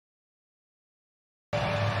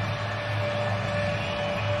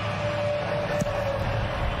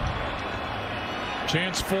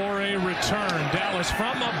Chance for a return. Dallas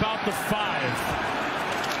from about the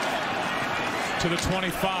 5 to the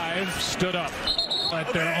 25. Stood up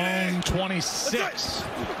at their own 26.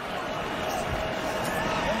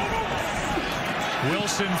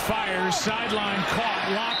 Wilson fires. Sideline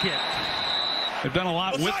caught. Lockett. They've done a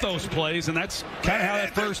lot with those plays, and that's kind of how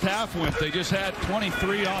that first half went. They just had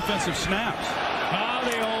 23 offensive snaps.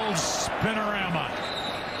 The old spinorama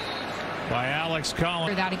by Alex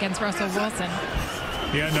Collins. That against Russell Wilson.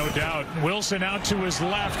 Yeah, no doubt. Wilson out to his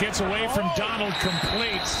left, gets away from Donald,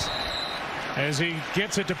 completes as he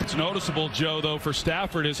gets it to. It's noticeable, Joe, though, for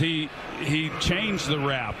Stafford is he changed the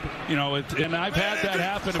wrap. You know, and I've had that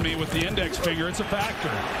happen to me with the index finger. It's a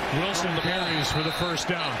factor. Wilson carries for the first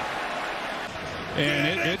down.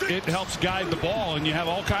 And it helps guide the ball, and you have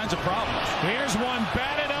all kinds of problems. Here's one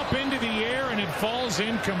batted up into the air, and it falls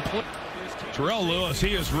incomplete. Terrell Lewis,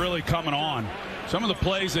 he is really coming on. Some of the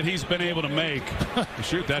plays that he's been able to make.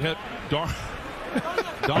 Shoot, that hit Donald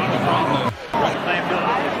right in the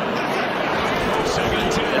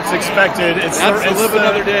It's expected. It's live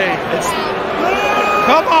another day.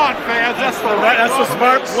 Come on, fans. That's the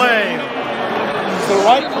smart play. It's the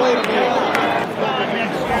right play to make.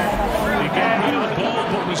 He got rid of the ball,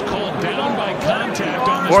 but was called down by contact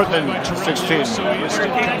on this 4th play and by Terrell 16. Lewis, so he is still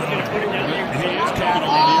counting. He is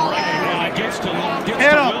counting. He gets to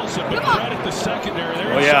Wilson, but right at the secondary.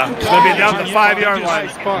 Oh, yeah. It's going to be down the 5-yard line.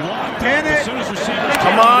 Can it?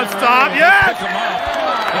 Come on, stop. Yes!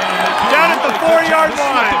 Down at the 4-yard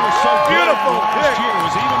line. Beautiful pick.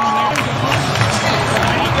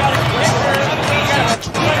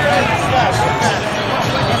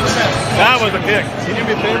 That was a kick. Can you do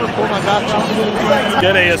me a favor? Pull my back down.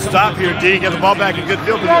 Get a stop here, D. Get the ball back in good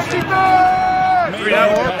field position.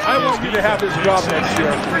 I want you to have this job next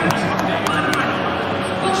year.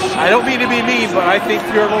 I don't mean to be mean, but I think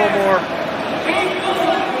you're a little more.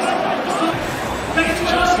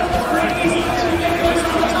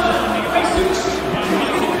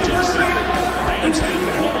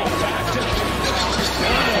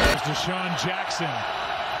 Deshaun Jackson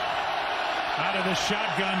out of the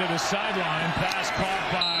shotgun to the sideline. Pass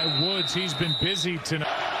caught by Woods. He's been busy tonight.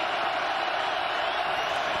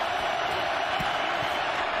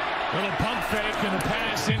 Little pump fake and the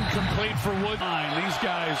pass incomplete for Woods. These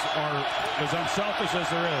guys are as unselfish as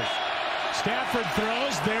there is. Stafford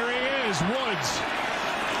throws. There he is. Woods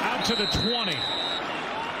out to the 20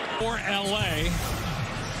 for LA.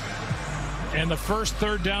 And the first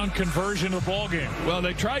third down conversion of the ball game. Well,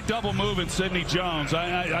 they tried double moving Sidney Jones.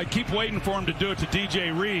 I keep waiting for him to do it to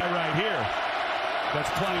DJ Reed right here. That's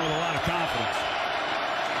playing with a lot of confidence.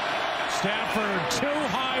 Stafford too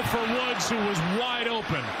high for Woods, who was wide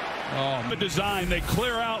open. The design, they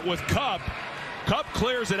clear out with Cup. Cup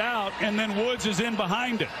clears it out, and then Woods is in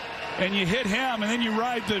behind it. And you hit him, and then you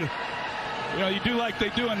ride the, you do like they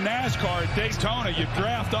do in NASCAR at Daytona. You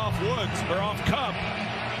draft off Woods or off Cup.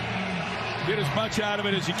 Get as much out of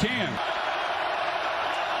it as you can.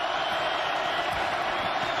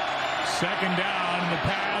 Second down, the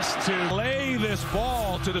pass to lay this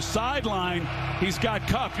ball to the sideline. He's got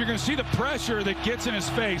Cup. You're going to see the pressure that gets in his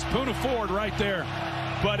face. Poona Ford right there.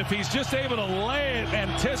 But if he's just able to lay it,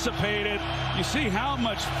 anticipate it, you see how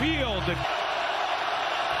much field that.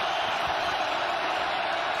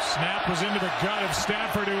 Snap was into the gut of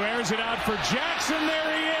Stafford, who airs it out for Jackson.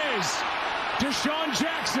 There he is. Deshaun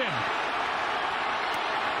Jackson.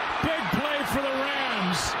 Big play for the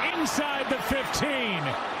Rams inside the 15.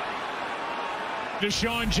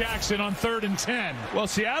 Deshaun Jackson on 3rd and 10. Well,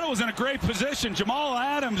 Seattle was in a great position. Jamal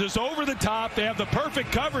Adams is over the top. They have the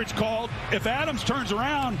perfect coverage called. If Adams turns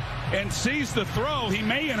around and sees the throw, he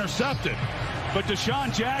may intercept it. But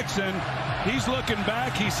Deshaun Jackson, he's looking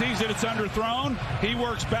back. He sees that it's underthrown. He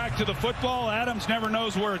works back to the football. Adams never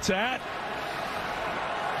knows where it's at.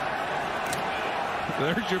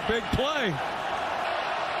 There's your big play.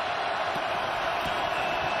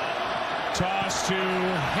 Toss to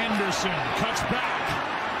Henderson. Cuts back.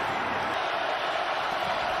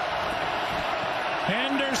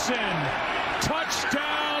 Henderson.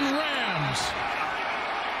 Touchdown Rams.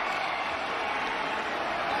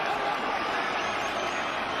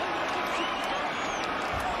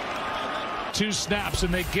 Two snaps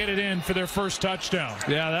and they get it in for their first touchdown.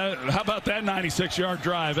 Yeah, how about that 96-yard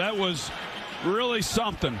drive? That was really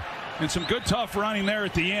something. And some good tough running there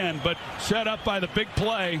at the end, but set up by the big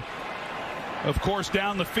play. Of course,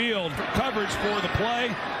 down the field, coverage for the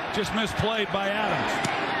play, just misplayed by Adams.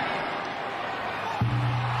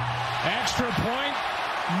 Extra point,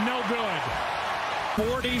 no good.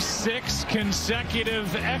 46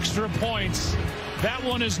 consecutive extra points. That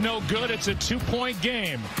one is no good. It's a 2-point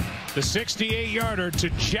game. The 68-yarder to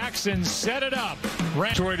Jackson set it up.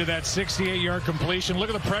 Ran to that 68-yard completion. Look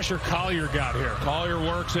at the pressure Collier got here. Collier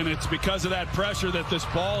works, and it's because of that pressure that this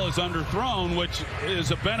ball is underthrown, which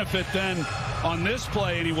is a benefit then on this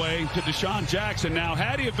play anyway to Deshaun Jackson. Now,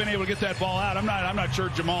 had he have been able to get that ball out, I'm not sure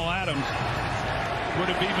Jamal Adams would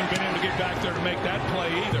have even been able to get back there to make that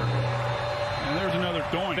play either. And there's another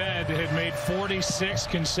doink. Ed had made 46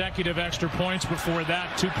 consecutive extra points before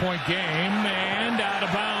that two-point game, and out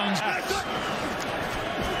of bounds.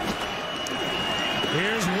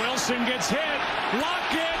 Here's Wilson, gets hit.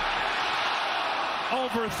 Lockett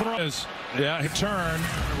overthrows. Yeah, Turn.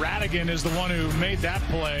 Radigan is the one who made that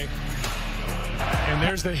play. And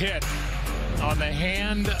there's the hit on the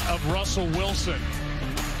hand of Russell Wilson.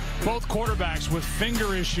 Both quarterbacks with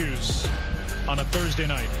finger issues on a Thursday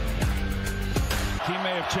night. He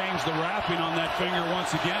may have changed the wrapping on that finger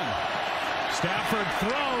once again. Stafford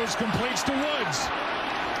throws, completes to Woods.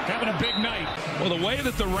 Having a big night. Well, the way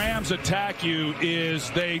that the Rams attack you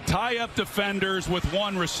is they tie up defenders with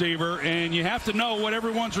one receiver, and you have to know what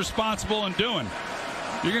everyone's responsible in doing.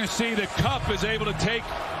 You're going to see that Kupp is able to take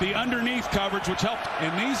the underneath coverage, which helped.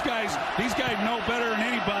 And these guys know better than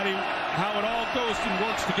anybody how it all goes and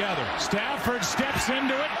works together. Stafford steps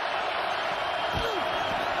into it.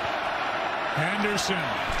 Henderson.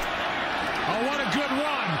 Oh, what a good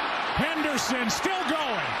run. Henderson still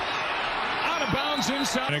going. Out of bounds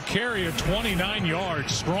inside. And a carry of 29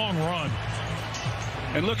 yards. Strong run.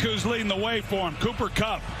 And look who's leading the way for him. Cooper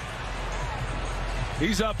Kupp.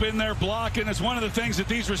 He's up in there blocking. It's one of the things that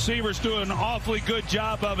these receivers do an awfully good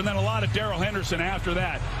job of, and then a lot of Darrell Henderson after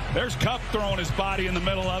that. There's Kupp throwing his body in the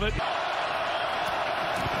middle of it.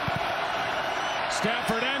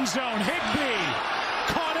 Stafford end zone. Higbee.